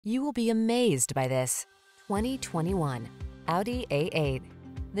You will be amazed by this 2021 Audi A8.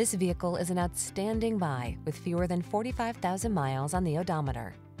 This vehicle is an outstanding buy with fewer than 45,000 miles on the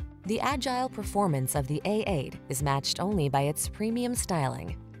odometer. The agile performance of the A8 is matched only by its premium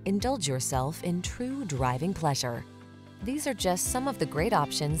styling. Indulge yourself in true driving pleasure. These are just some of the great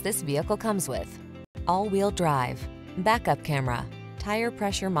options this vehicle comes with: all-wheel drive, backup camera, tire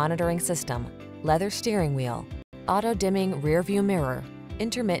pressure monitoring system, leather steering wheel, auto-dimming rear-view mirror,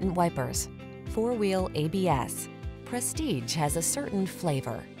 intermittent wipers, four-wheel ABS. Prestige has a certain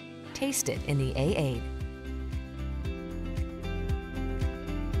flavor. Taste it in the A8.